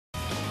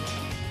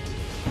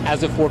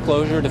As a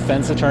foreclosure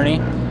defense attorney,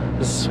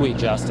 this is sweet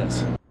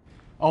justice.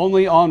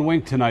 Only on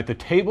Wink tonight, the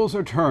tables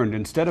are turned.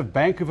 Instead of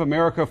Bank of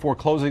America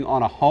foreclosing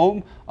on a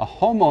home, a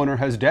homeowner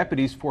has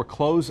deputies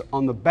foreclose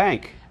on the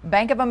bank.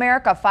 Bank of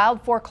America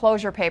filed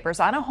foreclosure papers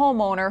on a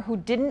homeowner who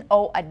didn't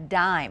owe a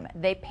dime.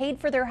 They paid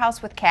for their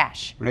house with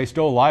cash. Renee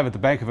Stoll live at the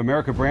Bank of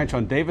America branch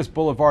on Davis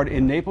Boulevard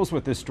in Naples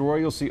with this story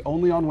you'll see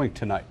only on Wink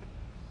tonight.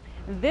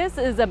 This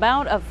is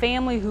about a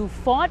family who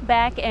fought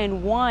back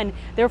and won.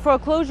 Their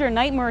foreclosure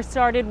nightmare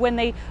started when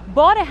they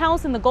bought a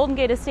house in the Golden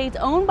Gate Estates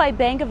owned by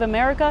Bank of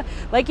America.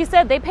 Like you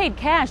said, they paid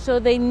cash, so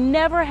they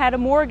never had a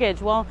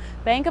mortgage. Well,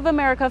 Bank of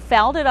America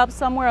fouled it up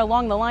somewhere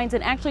along the lines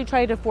and actually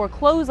tried to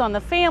foreclose on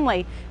the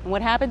family. And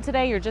what happened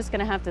today, you're just going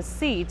to have to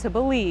see to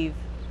believe.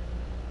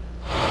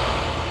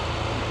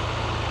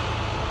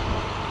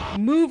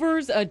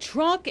 Movers, a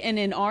truck, and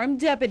an armed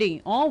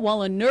deputy, all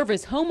while a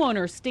nervous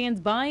homeowner stands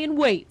by and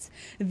waits.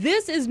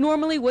 This is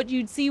normally what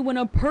you'd see when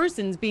a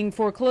person's being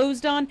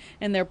foreclosed on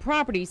and their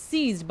property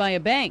seized by a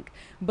bank.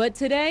 But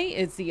today,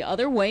 it's the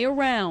other way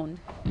around.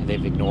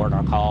 They've ignored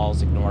our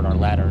calls, ignored our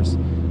letters.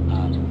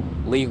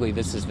 Legally,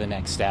 this is the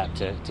next step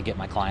to get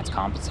my clients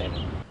compensated.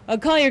 A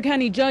Collier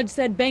County judge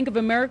said Bank of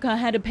America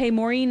had to pay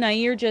Maureen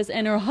Nyerges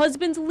and her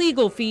husband's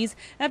legal fees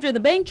after the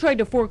bank tried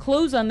to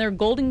foreclose on their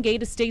Golden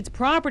Gate Estates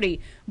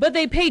property, but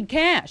they paid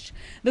cash.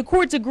 The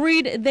courts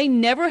agreed they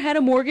never had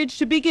a mortgage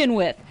to begin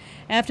with.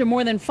 After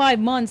more than 5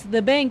 months,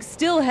 the bank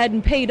still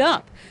hadn't paid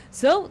up.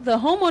 So the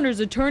homeowner's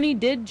attorney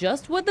did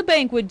just what the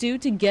bank would do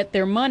to get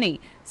their money,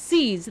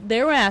 seize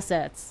their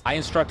assets. I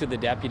instructed the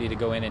deputy to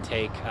go in and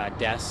take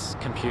desks,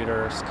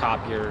 computers,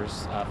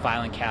 copiers,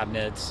 filing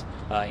cabinets,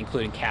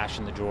 including cash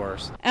in the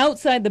drawers.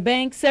 Outside the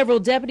bank, several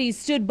deputies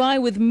stood by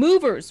with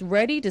movers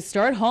ready to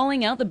start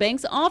hauling out the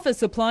bank's office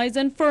supplies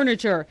and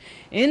furniture.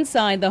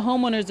 Inside, the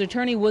homeowner's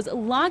attorney was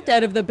locked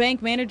out of the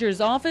bank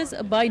manager's office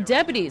by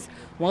deputies,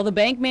 while the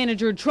bank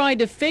manager tried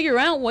to figure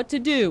out what to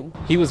do.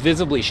 He was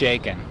visibly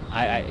shaken.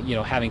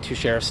 Having two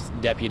sheriff's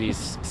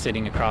deputies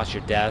sitting across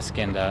your desk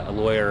and a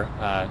lawyer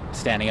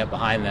standing up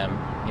behind them,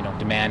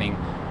 demanding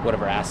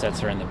whatever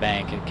assets are in the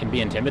bank, it can be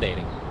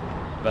intimidating.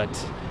 But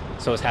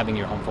so is having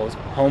your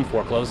home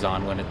foreclosed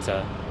on when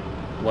it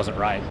wasn't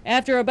right.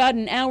 After about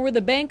an hour,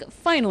 the bank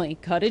finally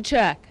cut a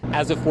check.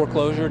 As a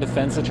foreclosure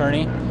defense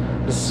attorney,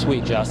 this is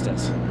sweet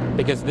justice,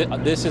 because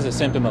this is a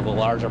symptom of a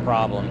larger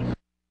problem.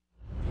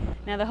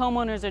 Now, the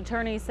homeowner's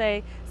attorney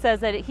says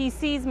that he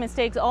sees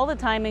mistakes all the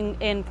time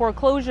in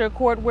foreclosure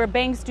court where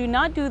banks do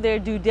not do their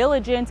due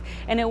diligence,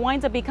 and it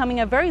winds up becoming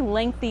a very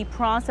lengthy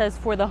process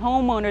for the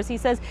homeowners. He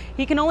says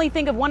he can only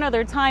think of one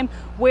other time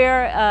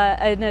where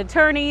an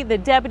attorney, the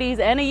deputies,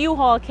 and a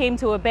U-Haul came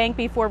to a bank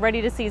before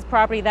ready to seize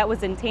property. That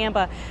was in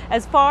Tampa.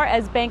 As far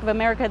as Bank of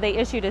America, they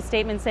issued a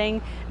statement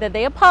saying that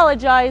they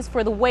apologize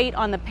for the wait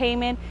on the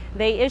payment.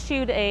 They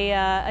issued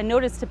a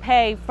notice to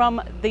pay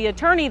from the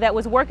attorney that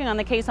was working on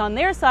the case on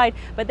their side,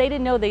 but they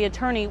didn't know the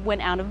attorney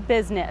went out of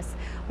business.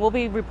 We'll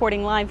be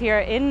reporting live here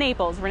in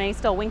Naples. Renee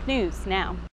Stoll, Wink News Now.